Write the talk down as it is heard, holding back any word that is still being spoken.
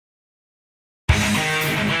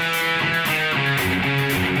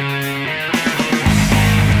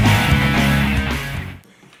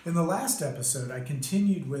In the last episode, I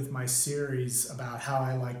continued with my series about how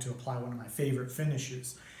I like to apply one of my favorite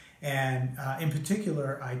finishes. And in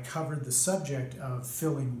particular, I covered the subject of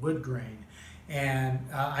filling wood grain. And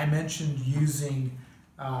I mentioned using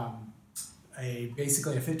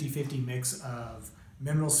basically a 50-50 mix of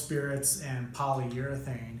mineral spirits and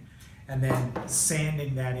polyurethane, and then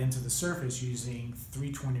sanding that into the surface using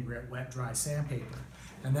 320 grit wet dry sandpaper.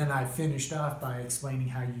 And then I finished off by explaining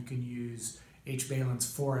how you can use H. Balin's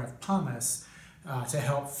 4F pumice to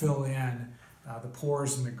help fill in the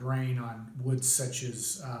pores in the grain on woods such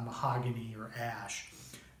as mahogany or ash.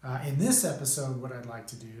 In this episode, what I'd like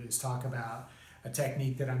to do is talk about a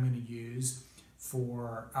technique that I'm going to use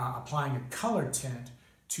for applying a color tint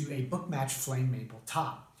to a book-matched flame maple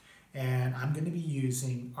top. And I'm going to be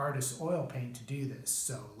using artist oil paint to do this.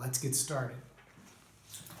 So let's get started.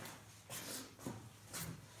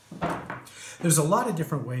 There's a lot of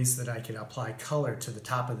different ways that I can apply color to the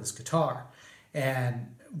top of this guitar.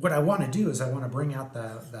 And what I want to do is I want to bring out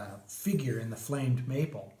the figure in the flamed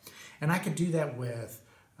maple. And I could do that with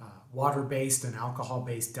water-based and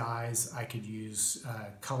alcohol-based dyes. I could use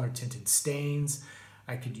color-tinted stains.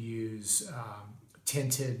 I could use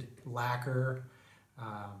tinted lacquer.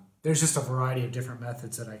 There's just a variety of different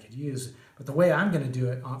methods that I could use. But the way I'm going to do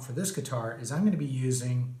it for this guitar is I'm going to be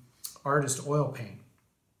using artist oil paint.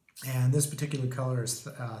 And this particular color is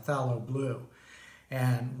phthalo blue.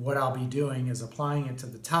 And what I'll be doing is applying it to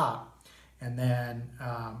the top and then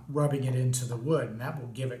rubbing it into the wood. And that will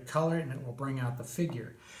give it color and it will bring out the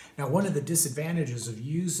figure. Now, one of the disadvantages of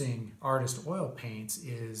using artist oil paints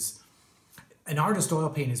is an artist oil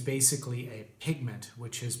paint is basically a pigment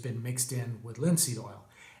which has been mixed in with linseed oil.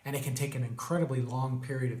 And it can take an incredibly long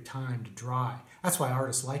period of time to dry. That's why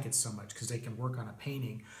artists like it so much, because they can work on a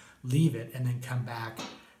painting, leave it, and then come back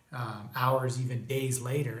hours, even days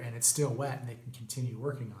later, and it's still wet and they can continue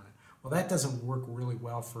working on it. Well, that doesn't work really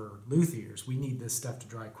well for luthiers. We need this stuff to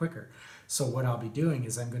dry quicker. So what I'll be doing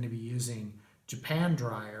is I'm going to be using Japan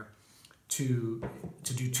dryer to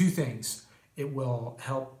do two things. It will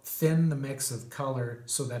help thin the mix of color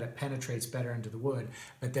so that it penetrates better into the wood,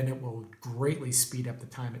 but then it will greatly speed up the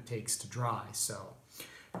time it takes to dry. So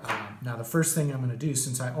now the first thing I'm going to do,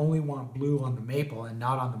 since I only want blue on the maple and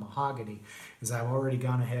not on the mahogany, is I've already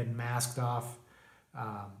gone ahead and masked off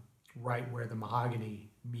right where the mahogany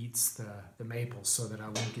meets the maple so that I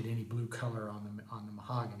won't get any blue color on the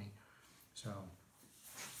mahogany. So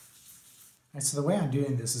the way I'm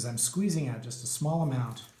doing this is I'm squeezing out just a small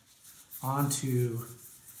amount onto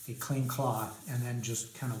a clean cloth and then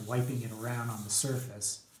just kind of wiping it around on the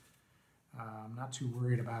surface. I'm not too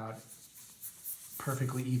worried about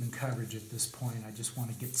perfectly even coverage at this point. I just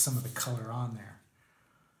want to get some of the color on there.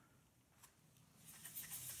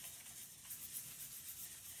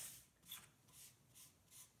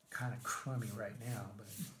 Kind of crummy right now, but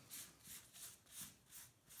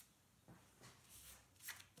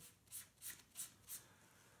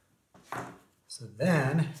so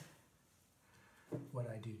then what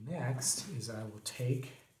I do next is I will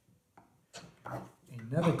take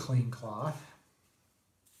another clean cloth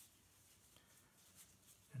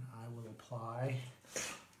and I will apply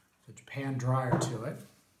the Japan dryer to it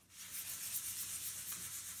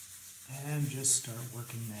and just start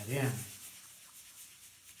working that in.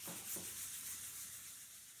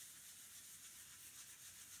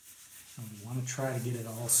 And we want to try to get it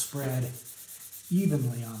all spread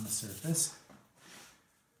evenly on the surface.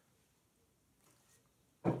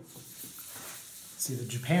 See, the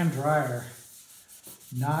Japan dryer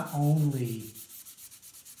not only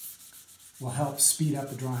will help speed up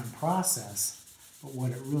the drying process, but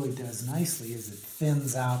what it really does nicely is it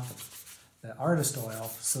thins out the artist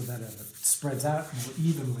oil so that it spreads out more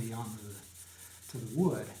evenly onto the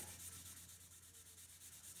wood.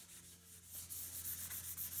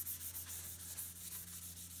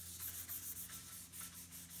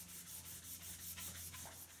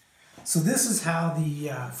 So this is how the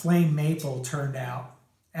flame maple turned out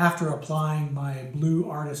after applying my blue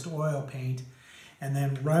artist oil paint and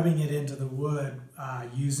then rubbing it into the wood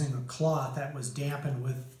using a cloth that was dampened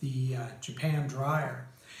with the Japan dryer.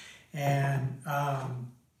 And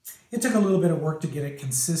it took a little bit of work to get it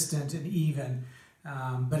consistent and even,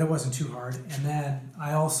 but it wasn't too hard. And then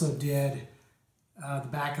I also did the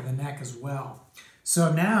back of the neck as well.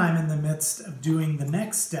 So now I'm in the midst of doing the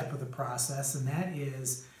next step of the process, and that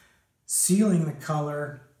is sealing the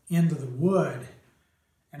color into the wood.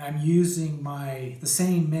 And I'm using the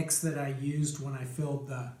same mix that I used when I filled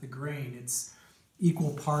the grain. It's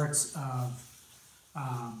equal parts of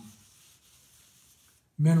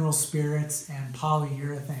mineral spirits and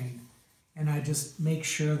polyurethane and I just make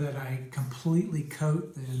sure that I completely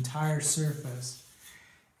coat the entire surface.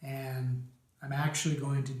 And I'm actually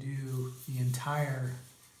going to do the entire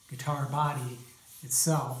guitar body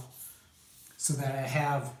itself so that I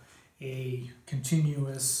have a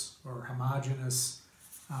continuous or homogeneous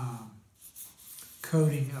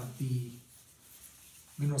coating of the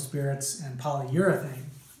mineral spirits and polyurethane.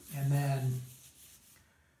 And then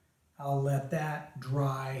I'll let that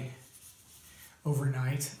dry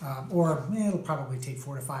overnight, or it'll probably take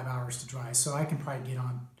 4 to 5 hours to dry. So I can probably get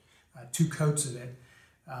on 2 coats of it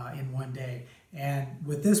in one day. And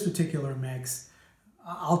with this particular mix,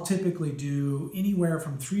 I'll typically do anywhere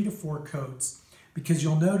from 3 to 4 coats, because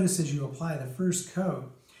you'll notice as you apply the first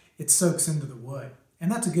coat, it soaks into the wood.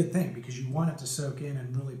 And that's a good thing, because you want it to soak in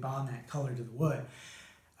and really bond that color to the wood.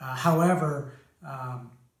 However,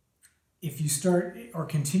 if you start or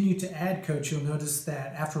continue to add coats, you'll notice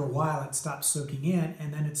that after a while it stops soaking in,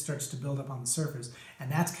 and then it starts to build up on the surface.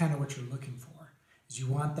 And that's kind of what you're looking for, is you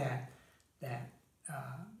want the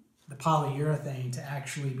polyurethane to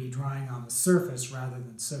actually be drying on the surface rather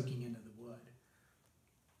than soaking into the wood.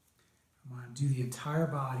 I'm going to do the entire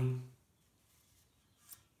body.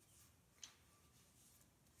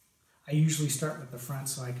 I usually start with the front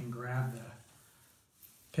so I can grab the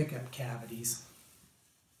pickup cavities.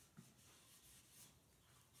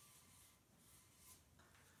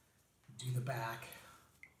 Do the back.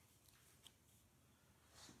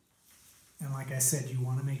 And like I said, you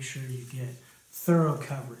want to make sure you get thorough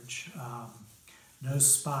coverage. No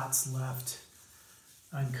spots left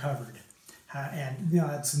uncovered. And you know,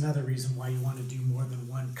 that's another reason why you want to do more than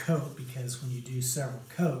one coat, because when you do several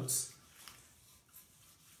coats,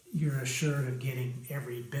 you're assured of getting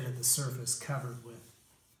every bit of the surface covered with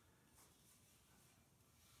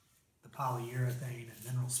the polyurethane and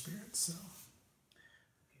mineral spirits. So,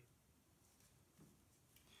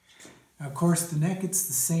 of course, the neck gets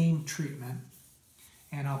the same treatment,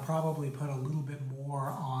 and I'll probably put a little bit more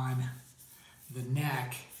on the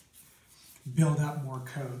neck, build up more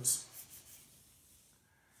coats.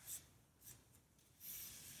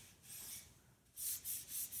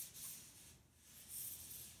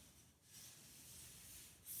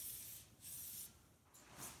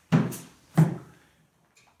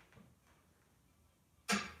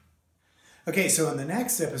 Okay, so in the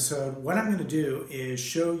next episode, what I'm going to do is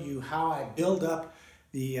show you how I build up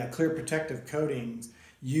the clear protective coatings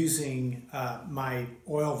using my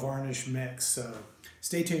oil varnish mix. So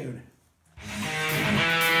stay tuned.